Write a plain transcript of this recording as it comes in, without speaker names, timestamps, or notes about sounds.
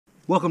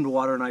Welcome to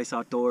Water and Ice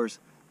Outdoors.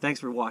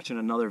 Thanks for watching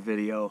another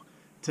video.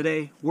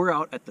 Today we're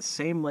out at the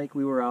same lake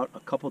we were out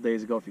a couple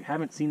days ago. If you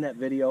haven't seen that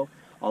video,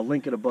 I'll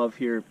link it above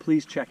here.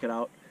 Please check it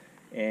out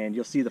and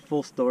you'll see the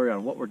full story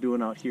on what we're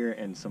doing out here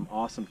and some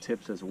awesome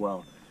tips as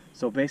well.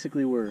 So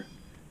basically we're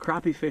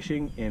crappie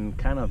fishing in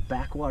kind of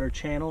backwater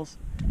channels,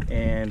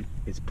 and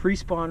it's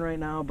pre-spawn right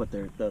now, but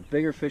the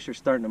bigger fish are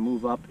starting to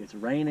move up. It's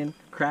raining,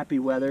 crappie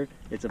weather.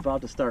 It's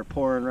about to start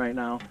pouring right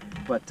now,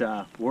 but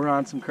we're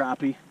on some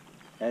crappie,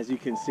 as you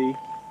can see.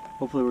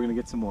 Hopefully we're gonna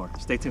get some more.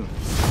 Stay tuned.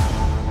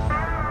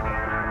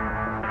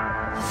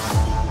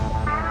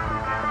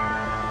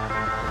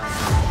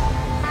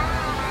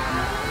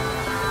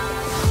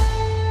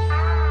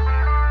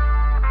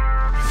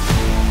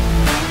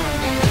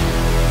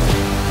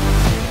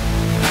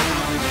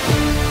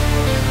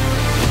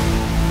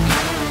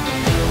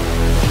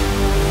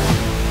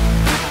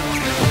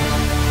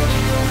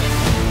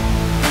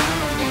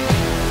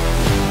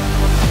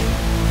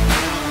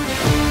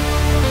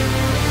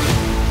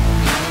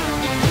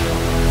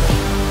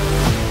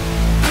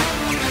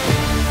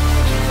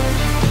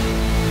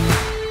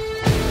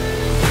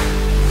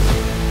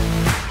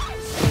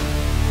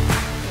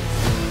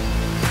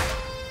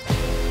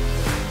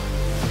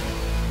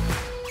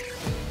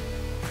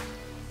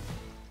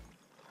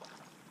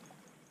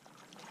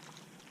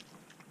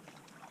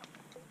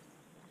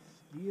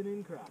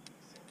 In crappies.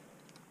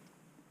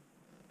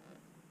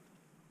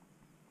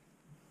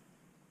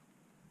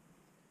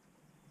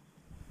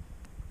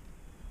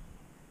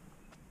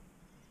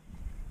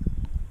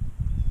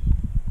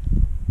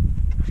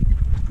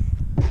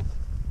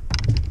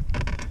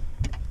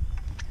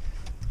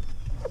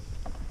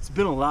 It's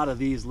been a lot of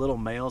these little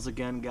males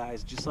again,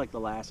 guys, just like the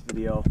last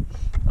video.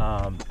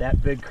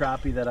 That big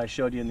crappie that I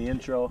showed you in the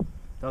intro,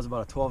 that was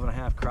about a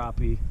 12.5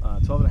 crappie,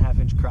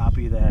 12.5 inch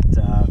crappie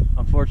that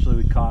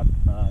unfortunately we caught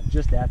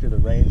just after the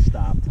rain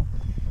stopped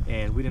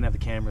and we didn't have the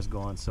cameras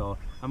going. So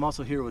I'm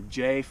also here with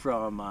Jay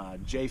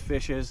from Jay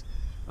Fishes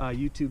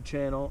YouTube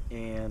channel,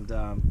 and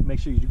make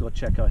sure you go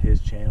check out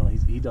his channel.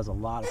 He does a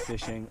lot of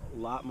fishing, a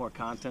lot more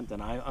content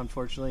than I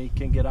unfortunately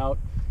can get out.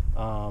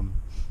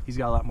 He's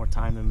got a lot more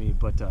time than me,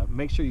 but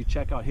make sure you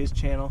check out his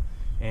channel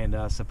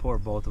and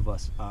support both of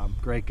us.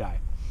 Great guy.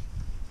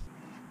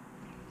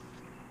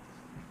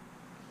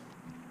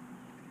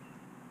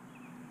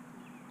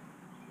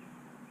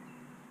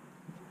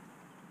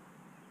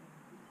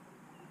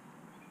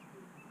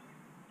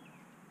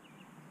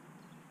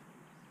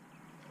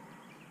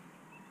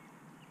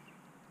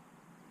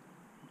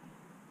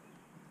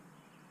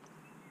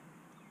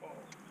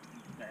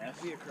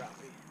 Bass? Be a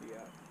crappie. Yeah.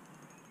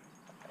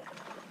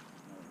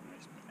 Oh,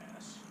 nice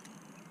bass.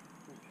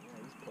 Ooh, yeah,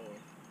 he's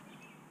pulling.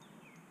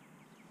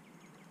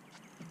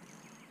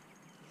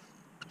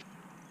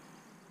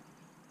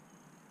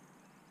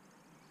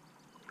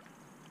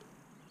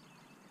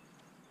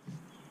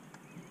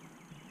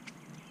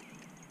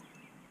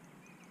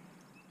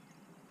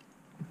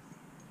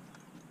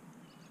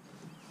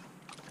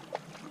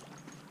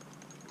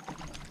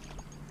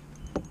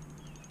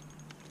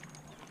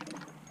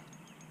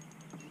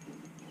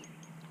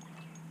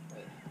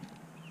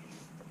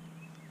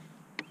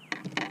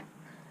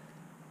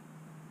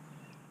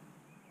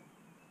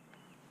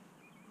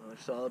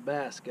 Another solid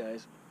bass,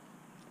 guys.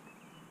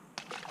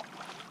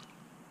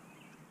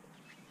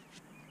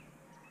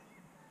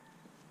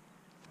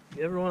 If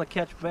you ever want to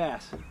catch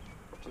bass,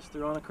 just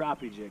throw on a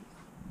crappie jig.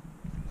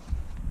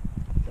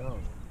 Go.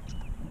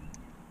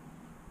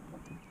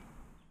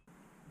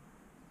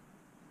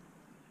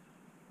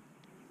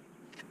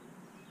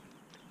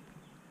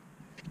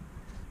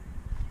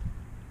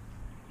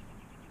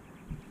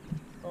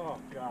 Oh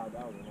God,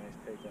 that was a nice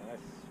takedown. I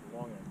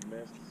swung and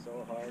missed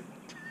so hard.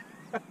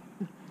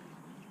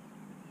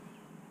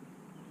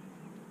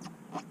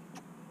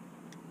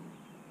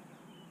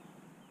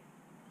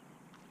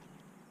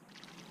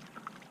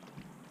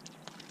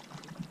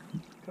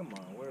 Come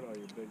on, where'd all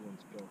your big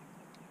ones go?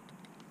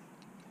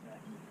 Back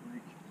in the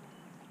creek.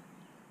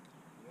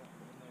 Yeah,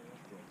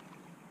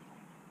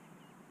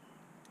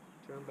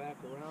 turn back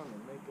around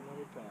and make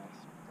another pass.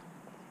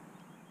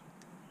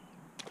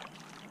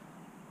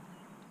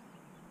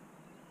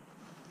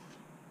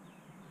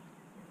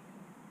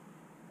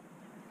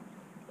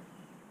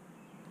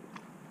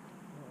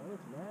 Oh, that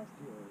looks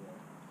nasty over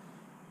there.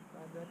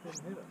 Glad that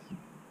didn't hit us.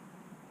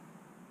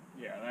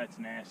 Yeah, that's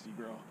nasty,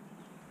 bro.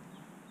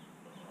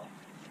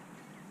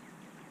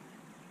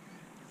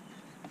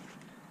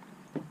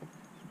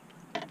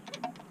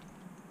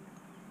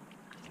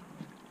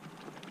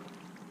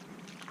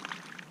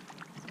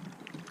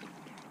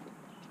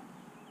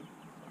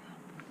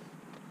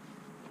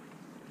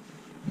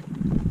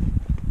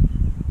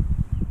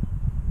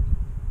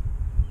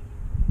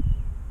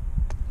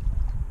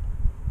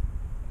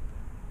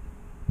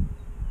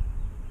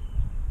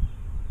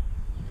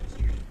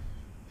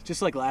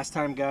 Just like last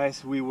time,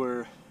 guys, we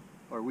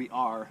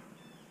are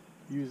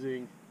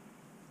using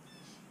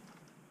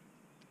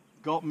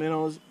Gulp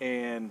Minnows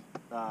and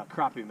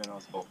Crappie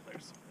minnows. Oh,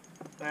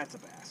 that's a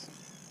bass.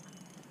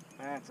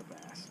 That's a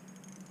bass.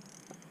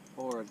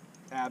 Or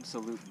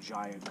absolute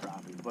giant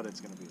crappie, but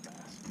it's gonna be a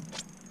bass.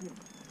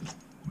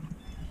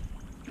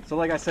 So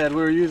like I said,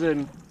 we were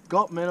using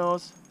Gulp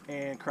Minnows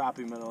and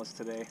Crappie minnows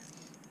today,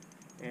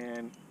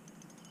 and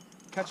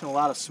catching a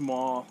lot of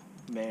small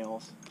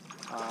males.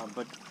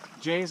 But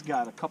Jay's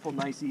got a couple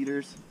nice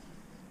eaters,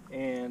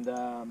 and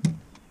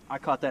I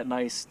caught that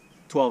nice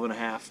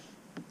 12.5.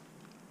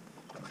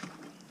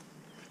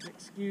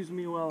 Excuse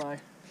me while I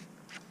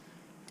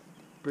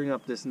bring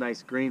up this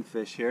nice green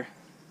fish here.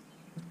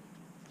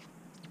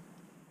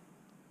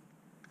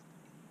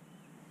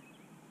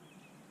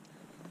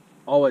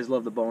 Always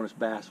love the bonus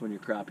bass when you're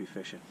crappie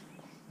fishing.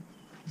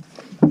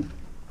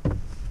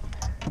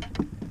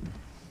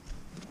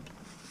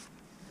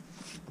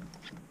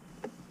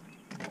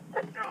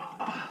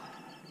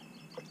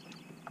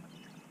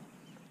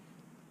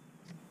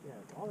 Yeah,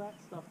 all that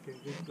stuff can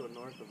just go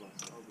north of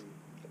us. I'll be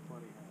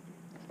plenty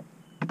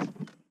happy.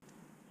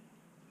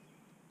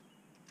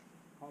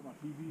 Caught my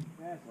PB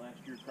bass last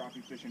year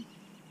crappie fishing.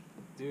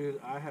 Dude,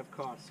 I have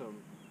caught some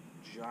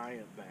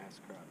giant bass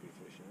crappie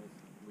fishing.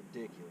 It's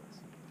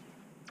ridiculous.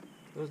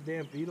 Those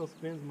damn beetle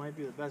spins might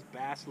be the best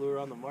bass lure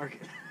on the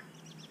market.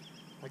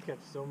 I catch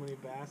so many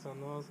bass on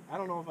those. I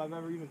don't know if I've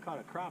ever even caught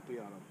a crappie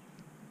on them,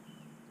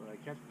 but I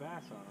catch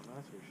bass on them,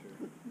 that's for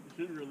sure. It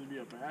shouldn't really be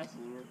a bass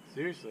lure.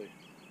 Seriously.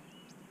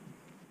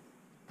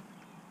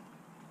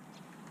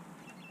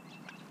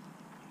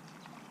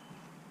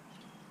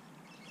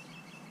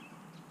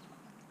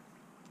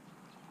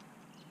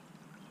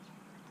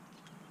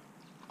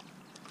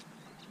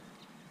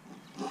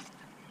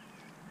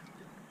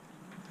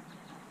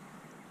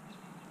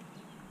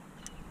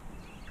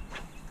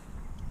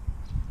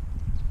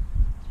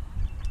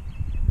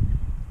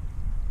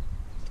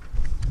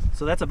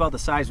 So that's about the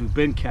size we've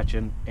been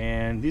catching,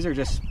 and these are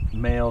just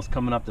males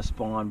coming up to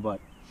spawn, but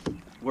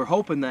we're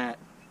hoping that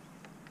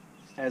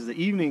as the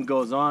evening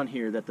goes on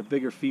here that the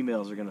bigger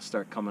females are going to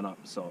start coming up,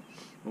 so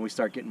when we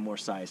start getting more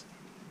size.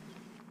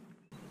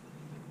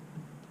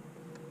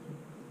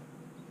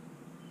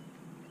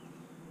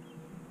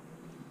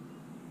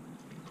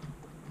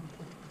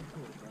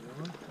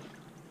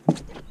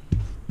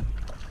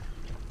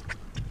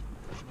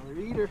 Another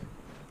eater.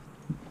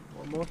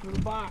 One more for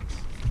the box.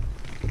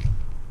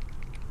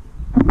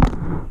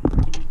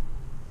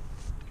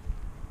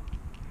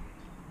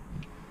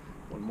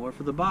 More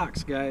for the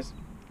box, guys.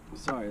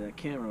 Sorry, that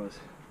camera was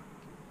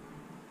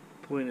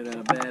pointed at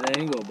a bad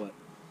angle, but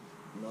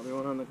another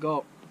one on the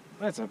gulp.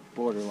 That's a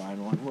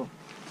borderline one.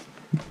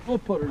 We'll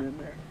put her in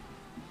there.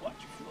 Watch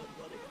your float,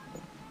 buddy.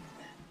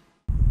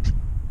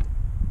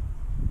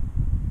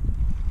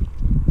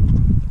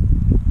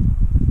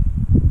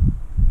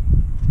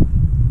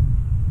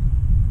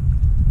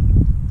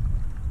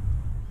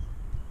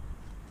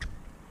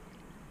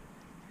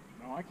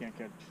 No, I can't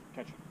catch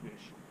a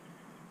fish.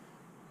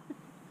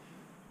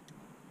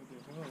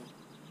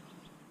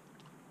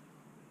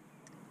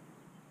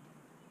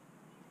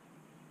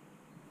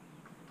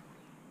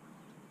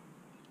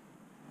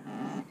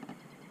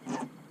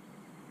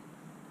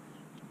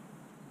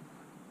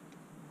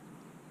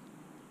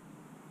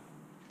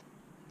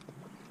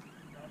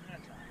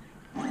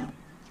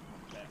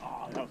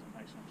 Oh, that was a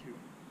nice one too.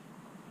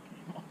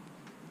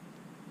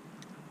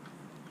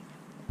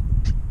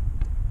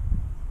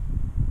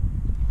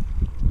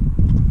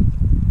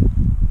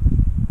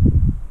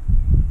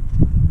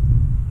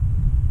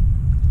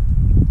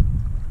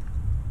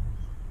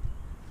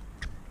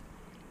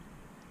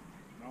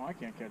 No, I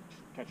can't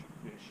catch a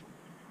fish.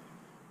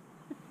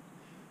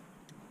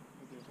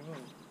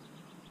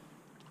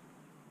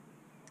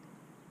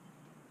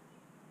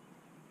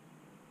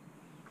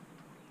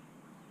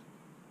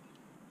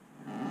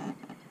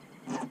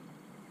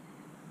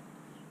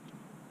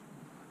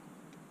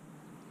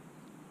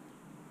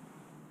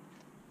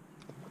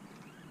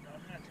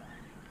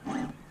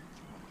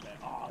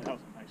 Oh, that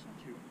was a nice one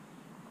too.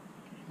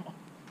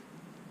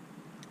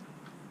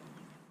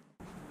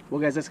 Well,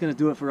 guys, that's going to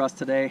do it for us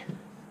today.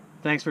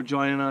 Thanks for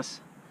joining us.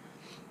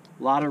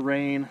 A lot of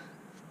rain.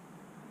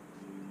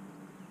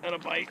 And a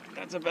bite.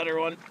 That's a better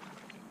one.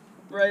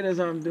 Right as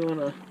I'm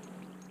doing a...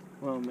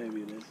 Well,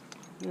 maybe it is.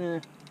 Yeah,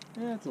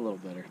 it's a little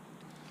better.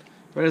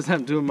 Right as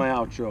I'm doing my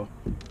outro.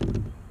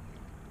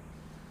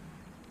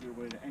 Good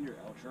way to end your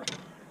outro.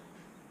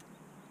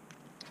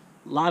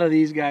 A lot of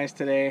these guys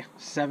today,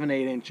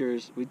 7-8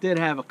 inchers. We did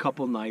have a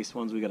couple nice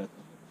ones. We got a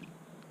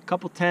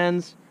couple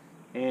 10s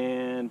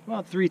and,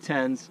 well, 3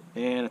 10s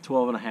and a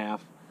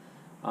 12.5.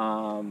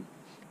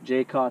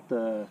 Jay caught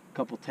the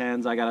couple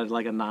 10s. I got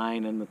like a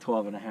 9 and the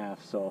 12.5.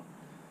 So,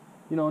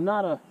 you know,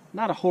 not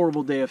a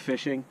horrible day of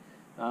fishing.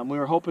 We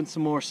were hoping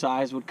some more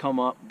size would come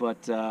up,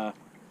 but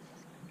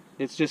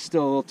it's just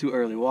still a little too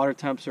early. Water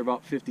temps are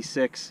about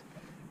 56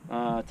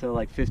 to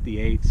like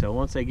 58. So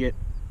once I get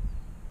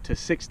to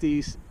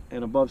 60s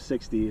and above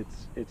 60,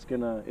 it's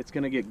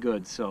gonna get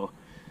good. So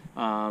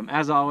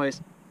as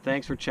always,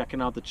 thanks for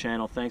checking out the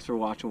channel. Thanks for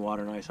watching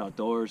Water and Ice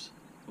Outdoors.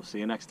 We'll see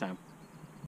you next time.